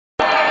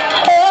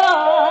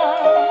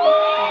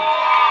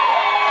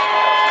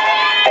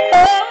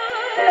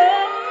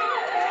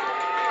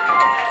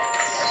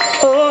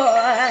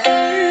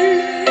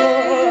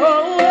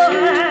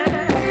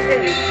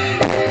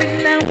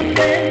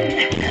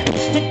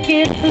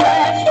get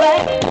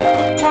flashback.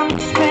 The time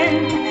we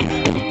spent,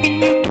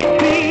 and you can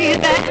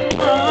breathe back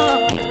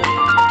on.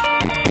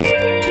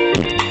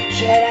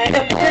 Should I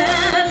have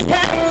done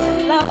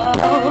that love?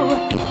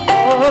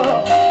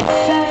 Oh,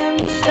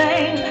 sad and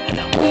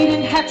same. We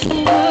didn't have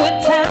some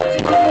good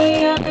times. Put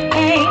me up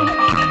pain.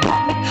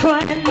 Got me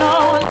crying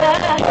all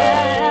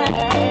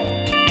night.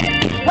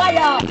 Why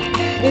y'all?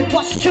 It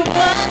was too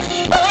much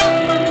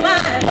on my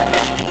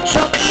mind.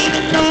 So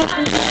even though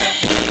I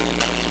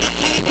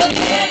keep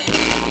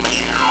forgetting,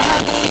 when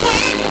I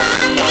think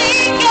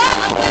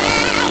about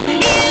you,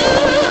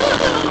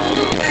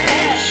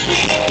 that's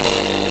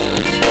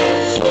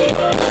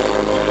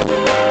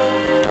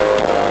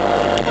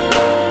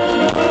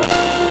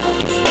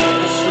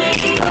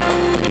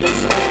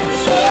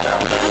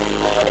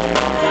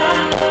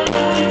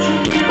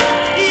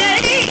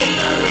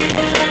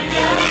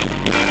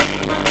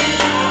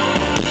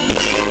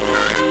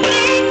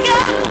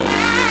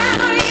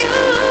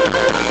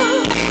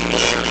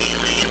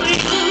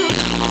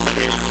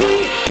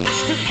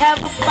have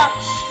a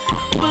box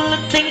full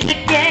of things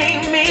that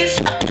gave me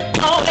something.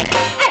 Oh,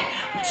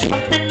 hey,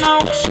 something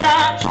always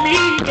stops me,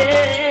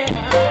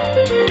 yeah.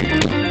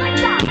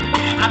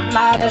 I'm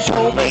not as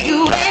over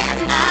you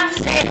as I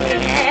said,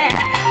 yeah.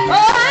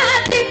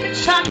 Oh, deep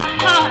inside my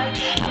heart,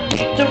 I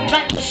make the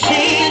right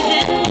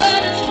decision,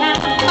 but it's kind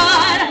of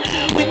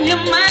hard when your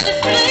mind is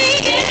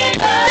thinking,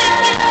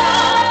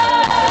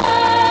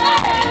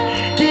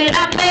 did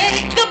I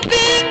make a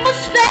big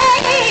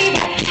mistake?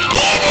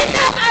 Even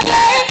though I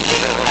love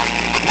you,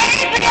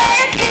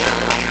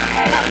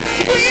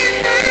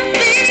 when I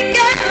think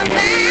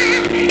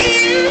about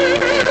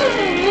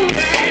you,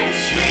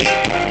 that's sweet.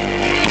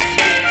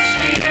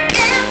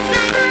 Yes,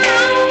 I'll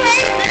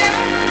always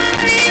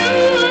love you.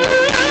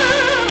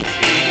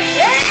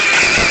 Yeah.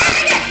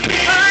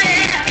 Oh,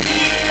 yeah.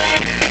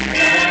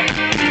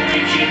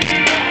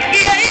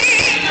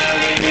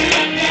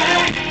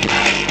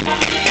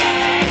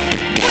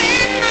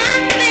 When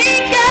I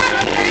think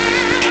about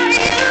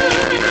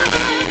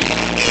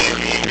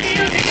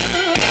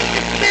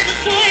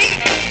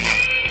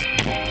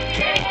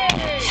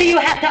you, see, you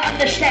have to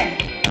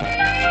understand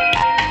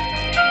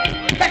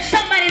that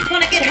somebody's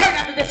gonna get hurt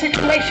under the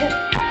situation.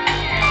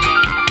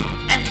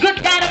 And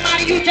good God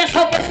Almighty, you just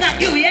hope it's not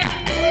you, yeah?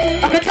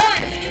 Because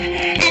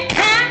at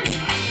times,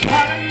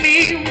 part of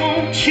me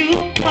wants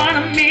you, part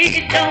of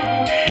me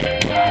don't.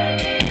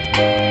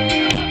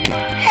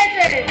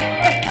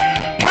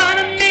 Hey, part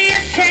of me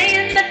is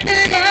saying that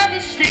the love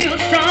is still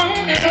strong.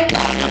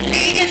 Part of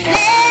me is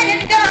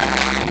letting go.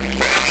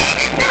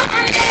 Even though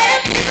I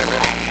love you,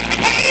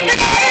 even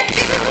let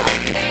you.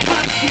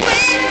 But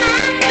when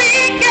I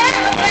think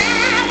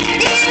about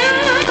you,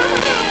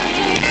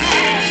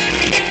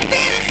 it's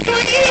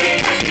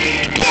bittersweet.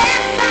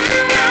 Yes,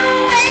 I'll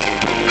always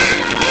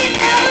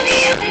love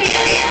you,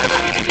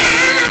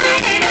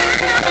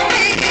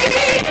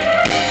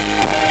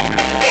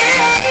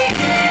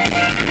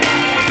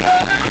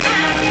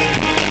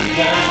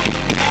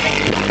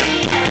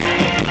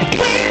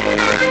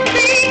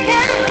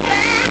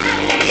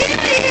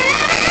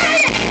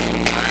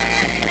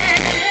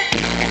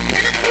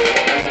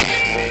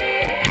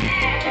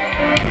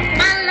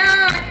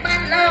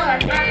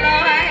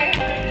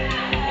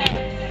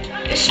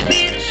 it's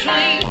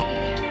bittersweet.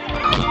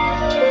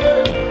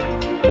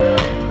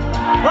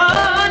 Oh,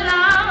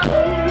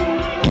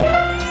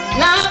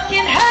 love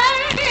can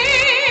hurt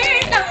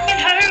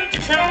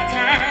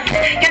sometimes.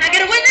 Can I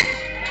get a witness?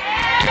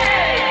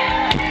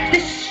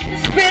 This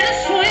is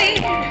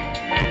bittersweet.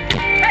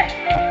 Hey.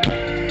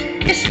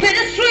 It's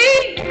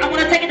bittersweet. I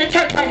want to take it to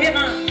church right here,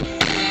 man.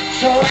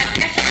 So I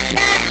guess I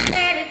gotta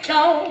let it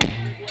go.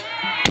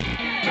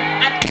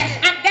 I guess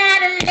I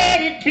gotta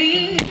let it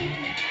be.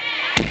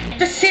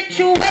 The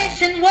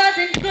situation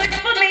wasn't good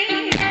for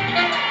me.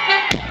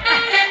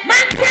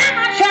 My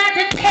grandma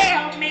tried to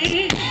tell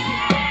me,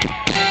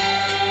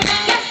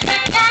 I guess I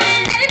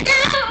gotta let it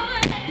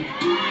go.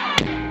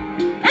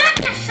 I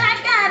guess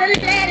I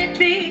gotta let it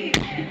be.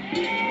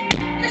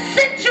 The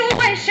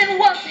situation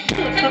wasn't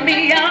good for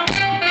me, y'all.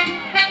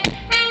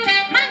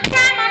 My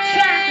grandma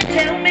tried to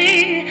tell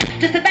me,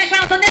 just the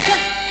background on this one.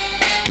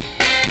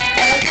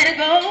 Let it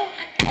go.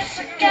 I guess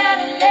I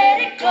gotta let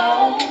it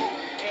go.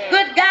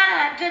 Good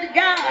God, good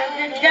God,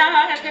 good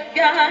God, good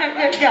God,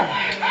 good God.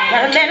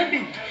 Gotta let it be.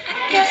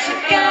 I guess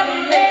I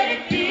gotta let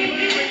it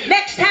be.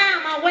 Next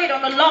time I wait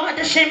on the Lord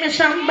to send me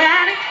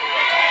somebody.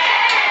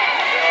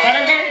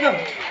 Gotta let it go.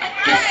 I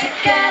guess I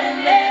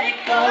gotta let it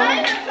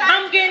go.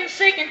 I'm getting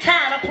sick and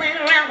tired of playing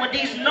around with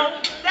these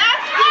notes.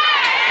 That's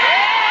right.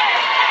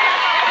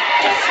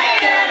 I guess I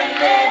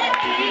gotta let it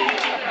be.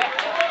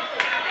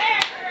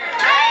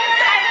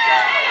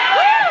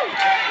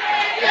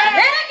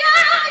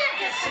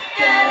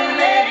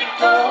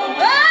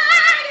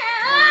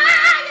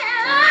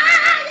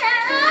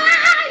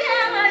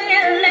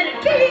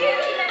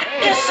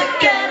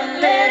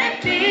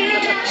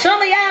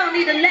 Some of y'all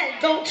need to let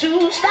it go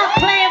too. Stop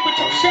playing with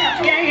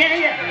yourself. Yeah, yeah,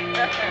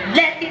 yeah.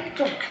 Let it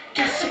go. I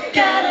guess I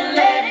gotta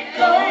let it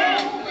go.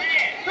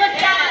 Good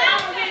God, I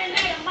don't really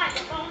need a mic.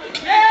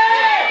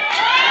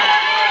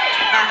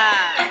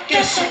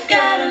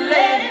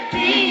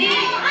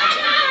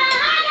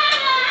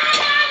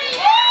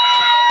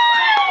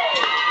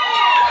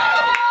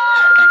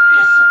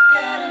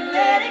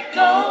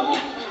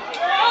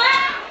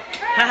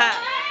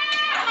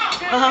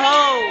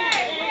 Oh.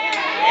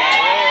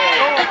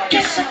 I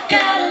guess I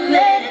gotta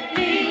let it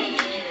be.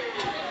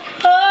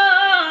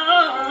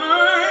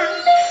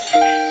 Oh,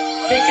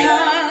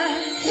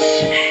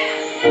 because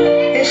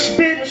it's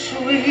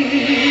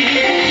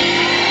bittersweet.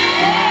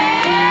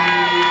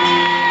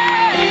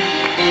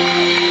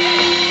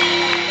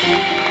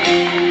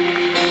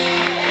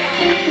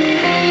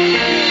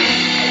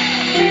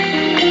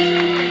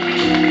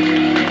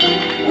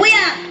 We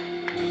are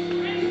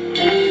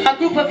a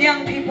group of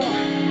young people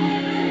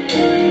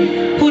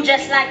who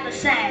just like to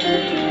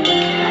sing.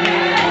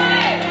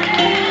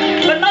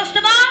 But most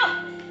of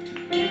all,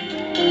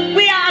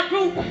 we are a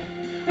group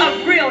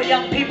of real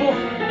young people.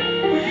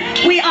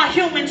 We are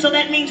human, so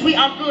that means we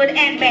are good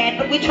and bad,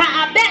 but we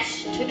try our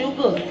best to do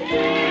good.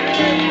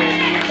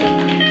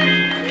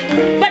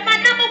 But my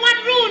number one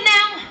rule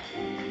now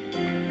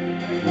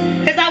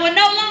is I will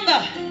no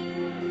longer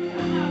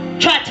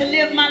try to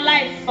live my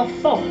life for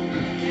folk.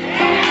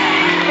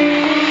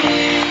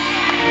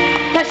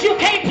 Because you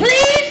can't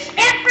please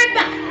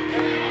everybody.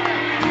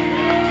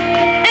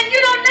 And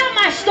you don't know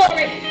my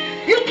story.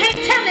 You can't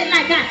tell it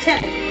like I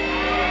tell it.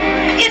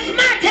 It's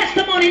my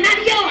testimony, not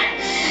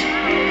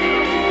yours.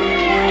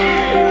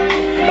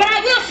 But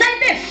I will say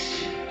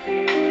this.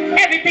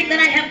 Everything that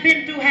I have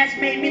been through has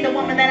made me the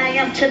woman that I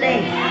am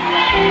today.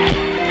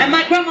 And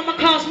my grandmama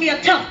calls me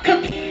a tough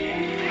cookie.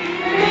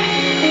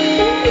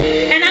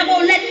 And I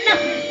won't let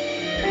nothing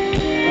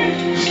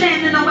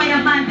stand in the way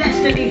of my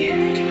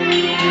destiny.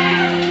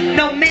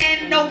 No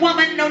man, no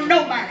woman, no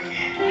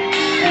nobody.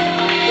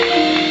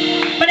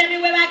 But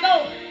everywhere I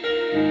go,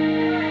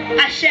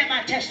 I share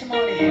my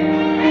testimony.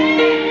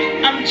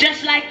 I'm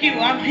just like you.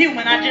 I'm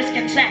human. I just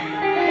can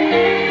sing.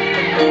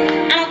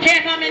 I don't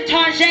care if I'm in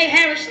Tarjay,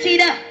 Harris,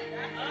 Teeter.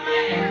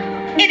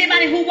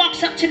 Anybody who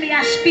walks up to me,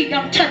 I speak.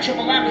 I'm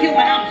touchable. I'm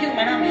human. I'm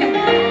human. I'm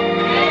human.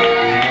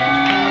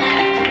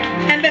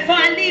 And before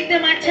I leave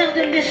them, I tell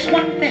them this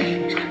one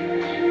thing.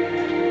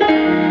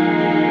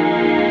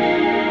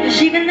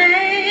 Cause even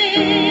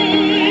angels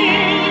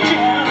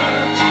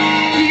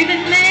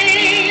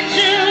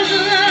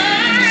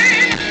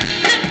learn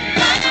to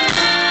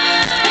fly.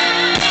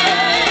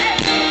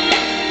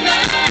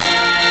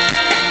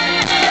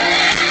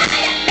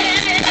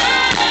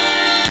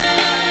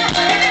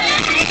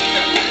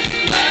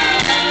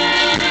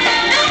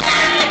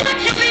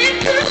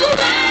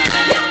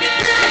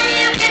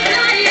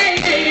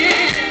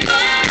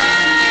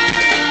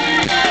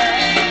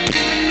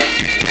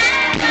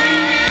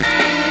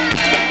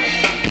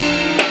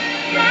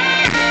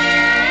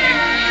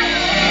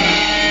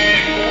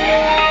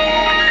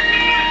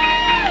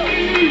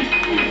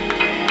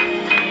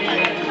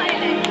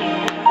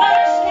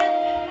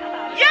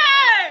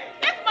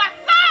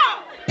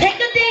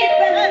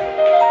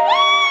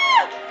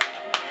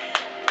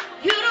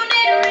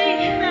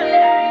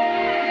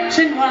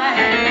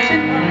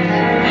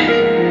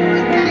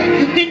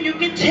 You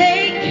can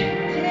take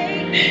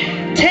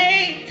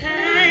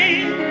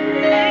time.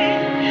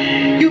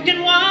 You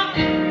can walk,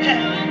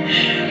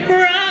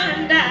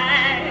 run,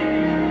 die.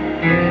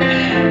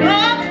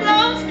 All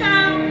close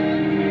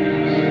down.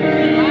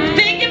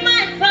 Think you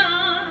might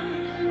fall.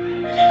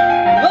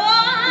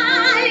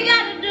 All you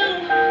gotta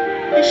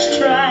do is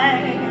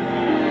try.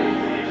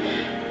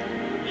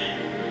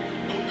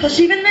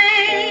 'Cause even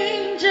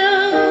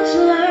angels